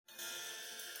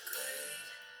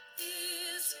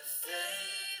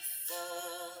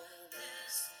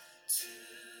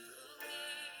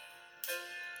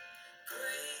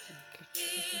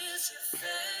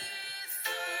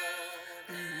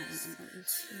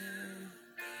Yes, Lord.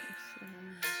 Yes,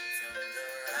 Lord.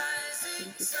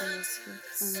 Thank you for your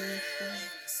faithfulness, Lord.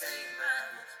 Yes,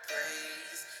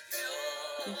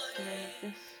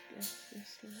 Lord.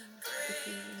 Yes, Lord. We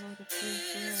give you all the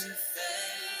praise,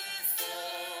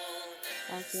 Lord.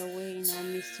 Have your way in our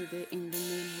midst today in the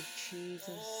name of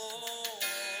Jesus.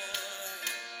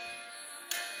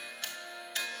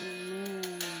 Amen.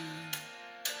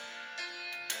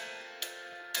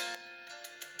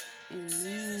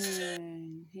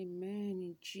 Amen. Amen.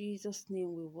 In Jesus'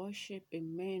 name we worship.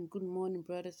 Amen. Good morning,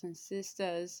 brothers and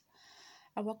sisters.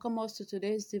 I welcome us to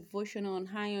today's devotion on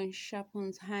Iron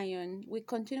Sharpens Iron. We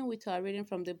continue with our reading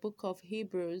from the book of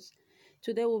Hebrews.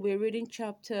 Today we'll be reading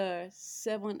chapter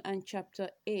 7 and chapter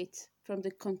 8 from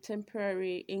the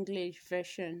Contemporary English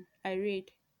Version. I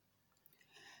read,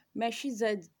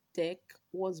 Melchizedek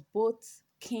was both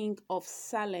king of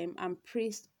Salem and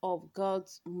priest of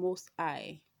God's Most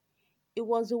High. It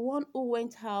was the one who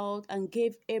went out and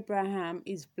gave Abraham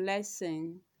his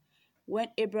blessing when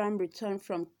Abraham returned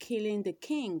from killing the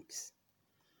kings.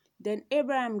 Then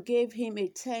Abraham gave him a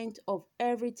tenth of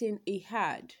everything he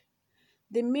had.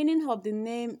 The meaning of the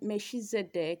name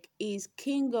Melchizedek is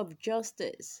king of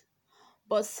justice,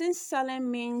 but since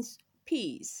Salem means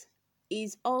peace, he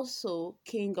is also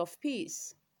king of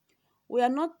peace. We are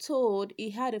not told he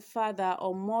had a father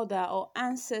or mother or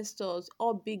ancestors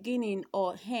or beginning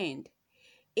or end.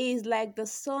 He is like the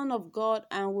Son of God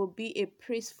and will be a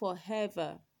priest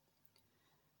forever.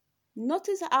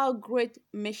 Notice how great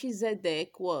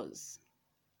Melchizedek was.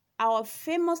 Our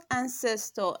famous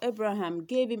ancestor Abraham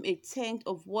gave him a tenth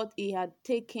of what he had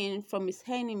taken from his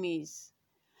enemies.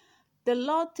 The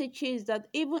Lord teaches that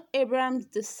even Abraham's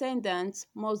descendants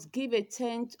must give a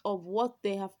tenth of what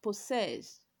they have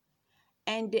possessed,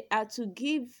 and they are to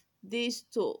give this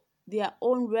to their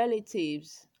own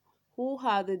relatives, who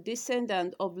are the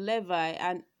descendants of Levi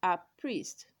and are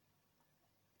priests.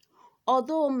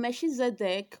 Although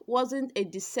Melchizedek wasn't a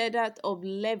descendant of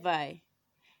Levi,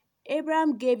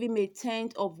 Abraham gave him a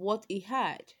tenth of what he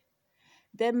had.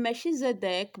 Then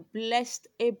Melchizedek blessed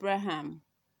Abraham,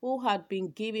 who had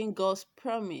been given God's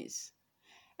promise.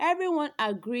 Everyone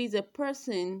agrees a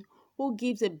person who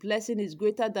gives a blessing is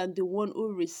greater than the one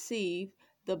who receives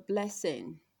the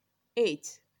blessing.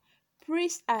 8.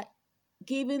 Priests are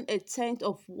given a tenth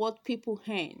of what people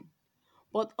earn,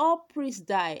 but all priests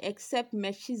die except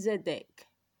Melchizedek.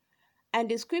 And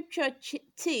the scripture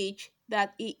teach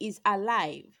that he is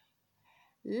alive.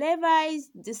 Levi's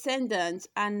descendants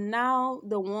are now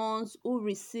the ones who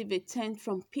receive a tenth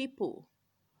from people.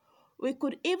 We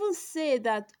could even say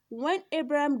that when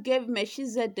Abraham gave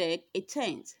Melchizedek a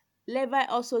tenth, Levi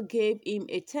also gave him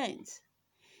a tenth.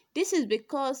 This is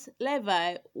because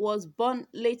Levi was born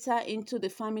later into the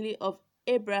family of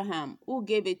Abraham, who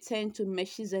gave a tenth to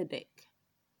Melchizedek.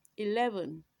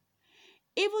 11.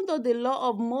 Even though the law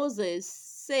of Moses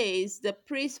says the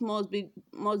priest must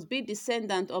be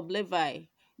descendant of Levi,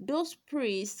 those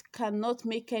priests cannot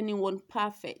make anyone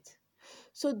perfect.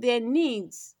 So there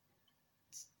needs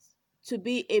to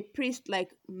be a priest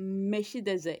like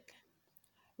Melchizedek,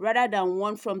 rather than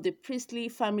one from the priestly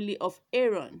family of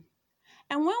Aaron.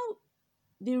 And when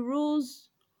the rules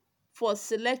for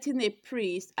selecting a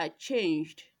priest are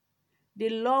changed, the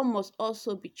law must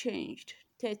also be changed.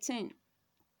 13.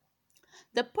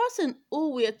 The person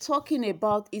who we are talking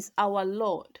about is our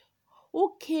Lord,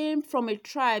 who came from a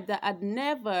tribe that had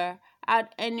never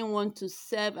had anyone to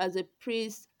serve as a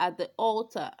priest at the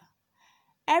altar.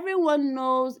 Everyone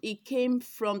knows he came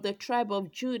from the tribe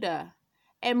of Judah,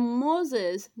 and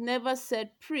Moses never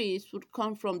said priests would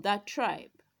come from that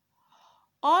tribe.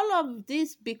 All of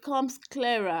this becomes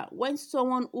clearer when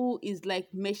someone who is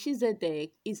like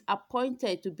Melchizedek is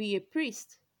appointed to be a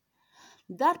priest.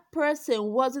 That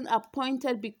person wasn't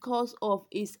appointed because of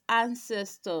his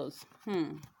ancestors,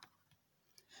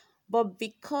 but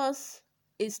because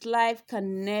his life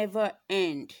can never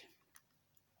end.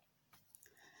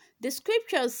 The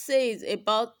scripture says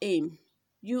about him,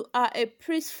 "You are a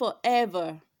priest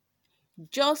forever,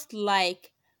 just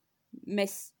like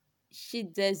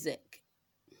Melchizedek."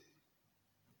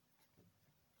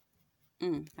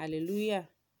 Hallelujah.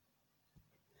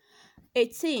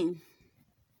 18.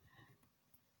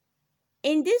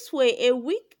 In this way, a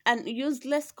weak and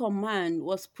useless command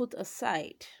was put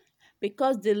aside,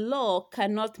 because the law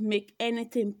cannot make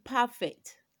anything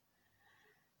perfect.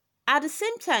 At the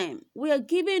same time, we are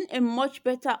given a much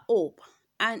better hope,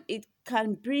 and it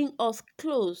can bring us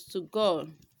close to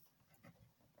God.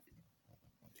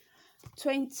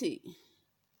 20.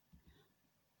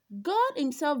 God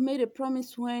himself made a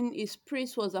promise when his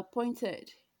priest was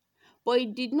appointed. But he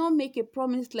did not make a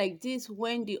promise like this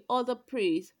when the other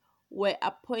priests were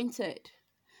appointed.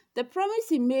 The promise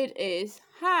he made is,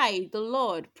 I, the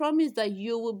Lord, promise that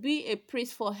you will be a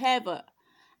priest forever,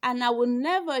 and I will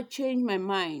never change my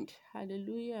mind.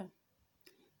 Hallelujah.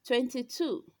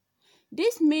 22.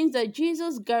 This means that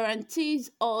Jesus guarantees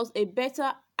us a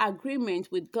better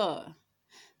agreement with God.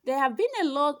 There have been a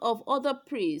lot of other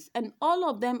priests, and all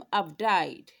of them have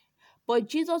died. But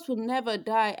Jesus will never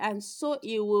die, and so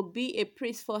he will be a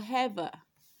priest forever.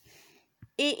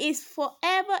 He is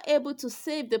forever able to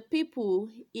save the people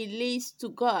he leads to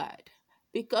God,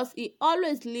 because he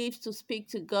always lives to speak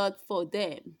to God for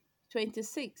them.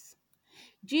 26.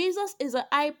 Jesus is a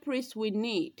high priest we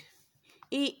need.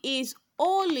 He is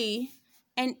holy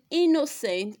and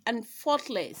innocent and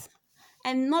faultless,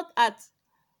 and not at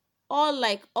all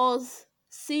like us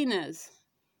sinners.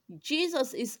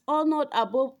 Jesus is honored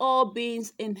above all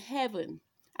beings in heaven,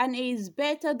 and he is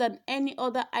better than any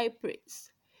other high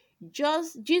priest.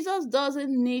 Jesus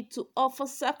doesn't need to offer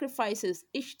sacrifices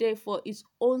each day for his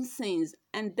own sins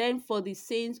and then for the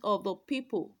sins of the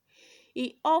people.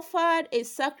 He offered a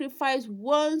sacrifice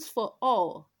once for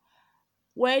all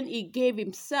when he gave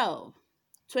himself.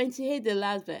 28, the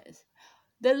last verse.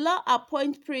 The law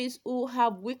appoints priests who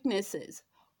have weaknesses,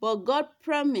 but God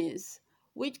promised,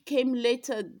 which came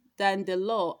later than the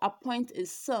law, appoint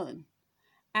his son,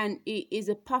 and he is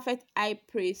a perfect high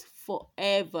priest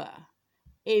forever.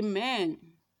 Amen.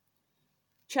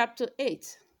 Chapter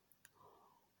 8.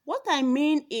 What I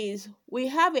mean is, we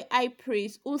have a high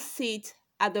priest who sits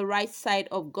at the right side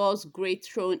of God's great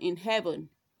throne in heaven.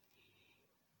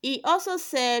 He also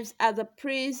serves as a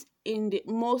priest in the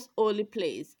most holy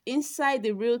place, inside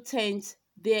the real tent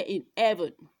there in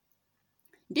heaven.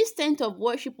 This tent of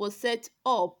worship was set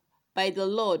up by the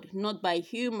Lord, not by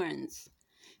humans.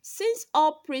 Since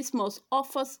all priests must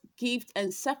offer gifts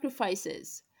and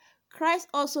sacrifices, Christ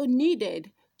also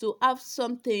needed to have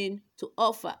something to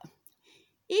offer.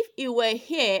 If he were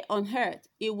here on earth,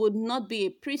 he would not be a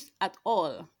priest at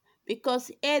all,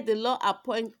 because here the law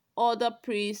appoints other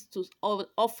priests to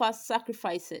offer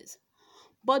sacrifices.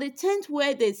 But the tent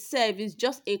where they serve is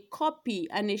just a copy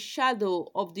and a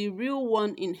shadow of the real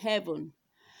one in heaven.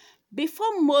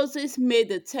 Before Moses made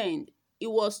the tent, he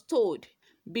was told,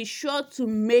 be sure to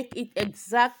make it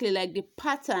exactly like the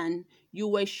pattern you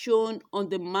were shown on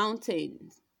the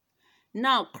mountain.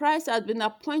 Now, Christ has been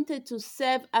appointed to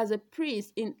serve as a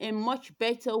priest in a much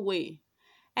better way,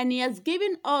 and he has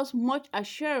given us much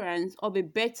assurance of a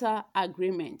better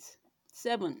agreement.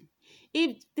 7.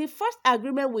 If the first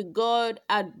agreement with God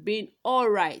had been all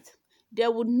right,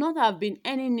 there would not have been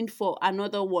any need for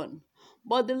another one.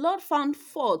 But the Lord found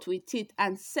fault with it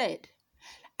and said,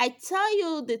 I tell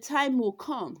you, the time will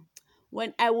come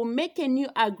when I will make a new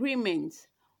agreement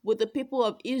with the people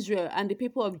of Israel and the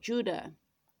people of Judah.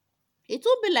 It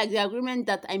will be like the agreement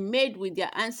that I made with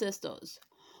their ancestors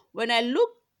when I took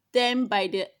them by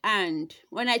the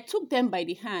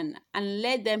hand and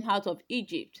led them out of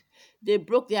Egypt. They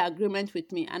broke their agreement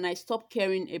with me, and I stopped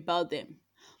caring about them.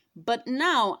 But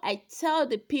now I tell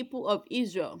the people of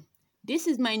Israel, this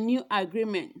is my new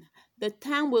agreement. The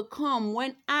time will come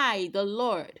when I, the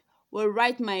Lord, will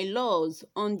write my laws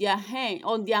on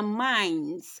their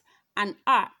minds and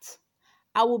hearts.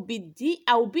 I will be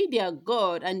their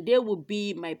God, and they will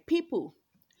be my people.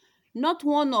 Not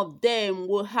one of them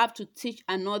will have to teach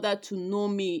another to know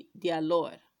me, their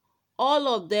Lord. All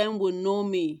of them will know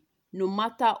me, no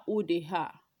matter who they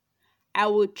are. I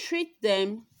will treat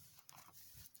them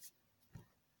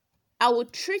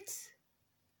with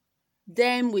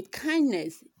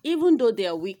kindness, even though they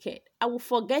are wicked. I will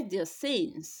forget their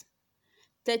sins.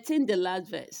 13, the last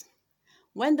verse.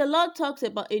 When the Lord talks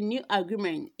about a new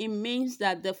agreement, it means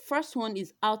that the first one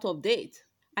is out of date,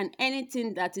 and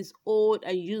anything that is old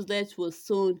and useless will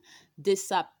soon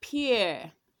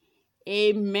disappear.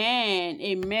 Amen.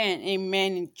 Amen.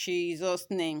 Amen in Jesus'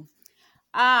 name.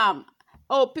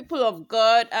 People of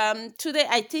God, today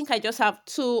I think I just have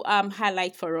two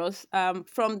highlights for us.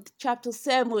 From chapter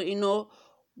 7,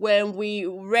 when we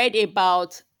read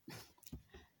about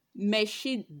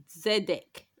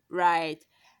Melchizedek, right?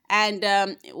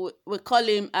 And we call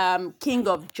him King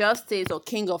of Justice or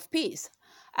King of Peace.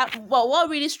 But what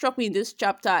really struck me in this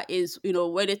chapter is,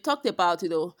 when they talked about,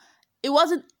 it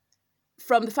wasn't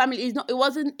from the family. It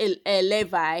wasn't a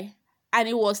Levi, and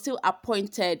he was still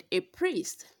appointed a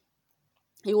priest.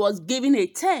 He was given a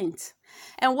tent.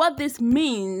 And what this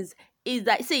means is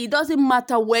that, it doesn't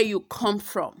matter where you come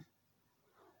from.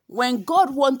 When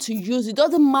God wants to use, it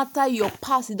doesn't matter your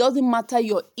past, it doesn't matter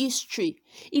your history,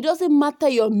 it doesn't matter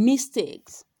your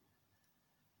mistakes.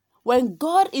 When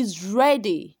God is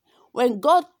ready, When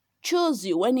God chose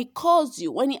you, when He calls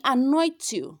you, when He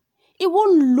anoints you, He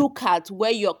won't look at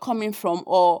where you're coming from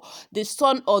or the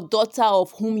son or daughter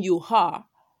of whom you are,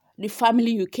 the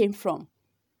family you came from,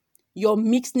 your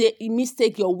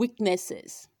mistake, your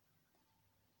weaknesses.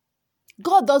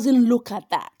 God doesn't look at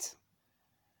that.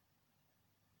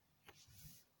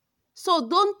 So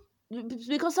don't,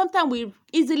 because sometimes we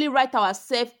easily write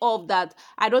ourselves off that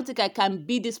I don't think I can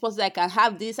be this person, I can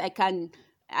have this,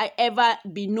 I ever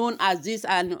be known as this,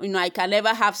 and I can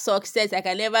never have success, I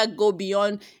can never go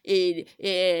beyond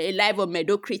a life of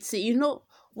mediocrity.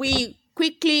 We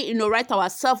quickly write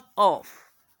ourselves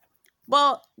off.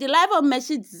 But the life of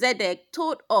Melchizedek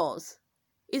told us,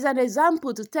 is an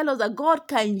example to tell us that God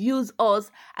can use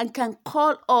us and can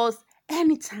call us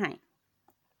anytime.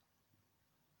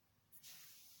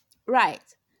 Right.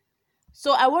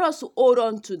 So I want us to hold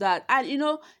on to that. And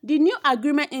the new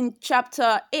agreement in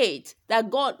chapter 8 that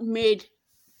God made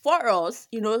for us,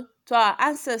 to our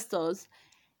ancestors,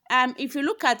 if you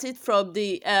look at it from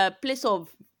the place of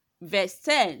verse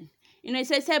 10, it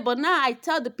says, but now I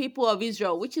tell the people of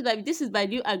Israel, which is like, this is my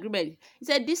new agreement. He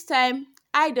said, this time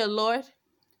I, the Lord,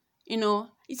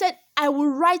 he said, I will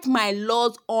write my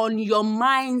laws on your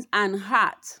minds and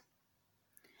heart.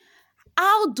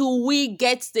 How do we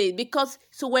get this? Because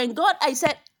when God, I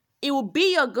said, He will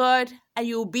be your God and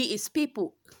you will be His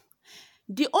people.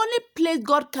 The only place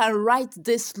God can write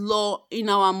this law in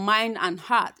our mind and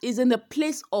heart is in the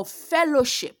place of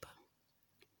fellowship.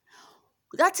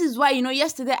 That is why,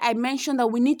 yesterday I mentioned that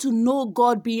we need to know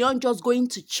God beyond just going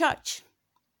to church.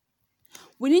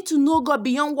 We need to know God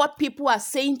beyond what people are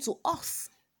saying to us.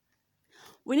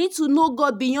 We need to know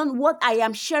God beyond what I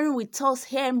am sharing with us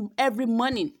here every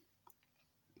morning.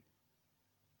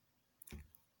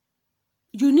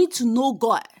 You need to know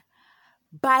God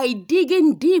by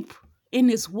digging deep in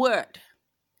His Word,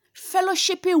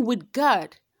 fellowshipping with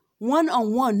God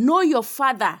one-on-one. Know your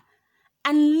Father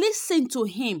and listen to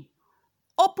Him.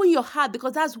 Open your heart,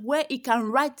 because that's where He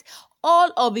can write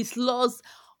all of His laws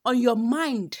on your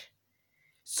mind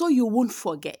so you won't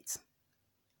forget.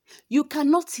 You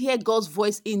cannot hear God's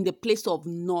voice in the place of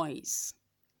noise,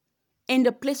 in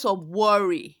the place of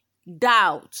worry,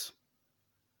 doubt,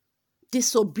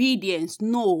 disobedience.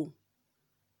 No.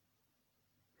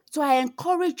 So I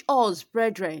encourage us,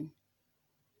 brethren,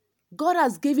 God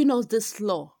has given us this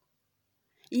law.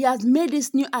 He has made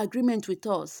this new agreement with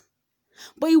us.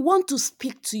 But He wants to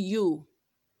speak to you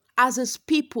as His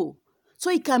people so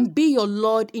He can be your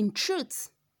Lord in truth.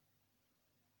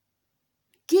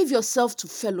 Give yourself to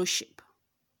fellowship.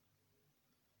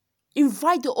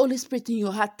 Invite the Holy Spirit in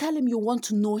your heart. Tell Him you want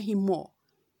to know Him more.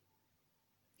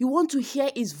 You want to hear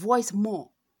His voice more.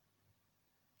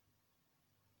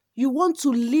 You want to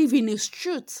live in His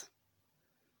truth.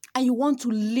 And you want to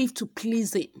live to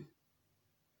please Him.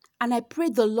 And I pray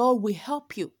the Lord will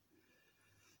help you.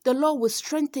 The Lord will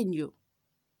strengthen you.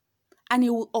 And He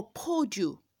will uphold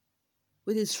you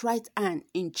with His right hand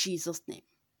in Jesus' name.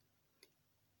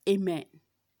 Amen.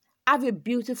 Have a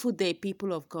beautiful day,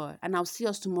 people of God. And I'll see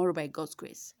us tomorrow by God's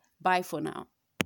grace. Bye for now.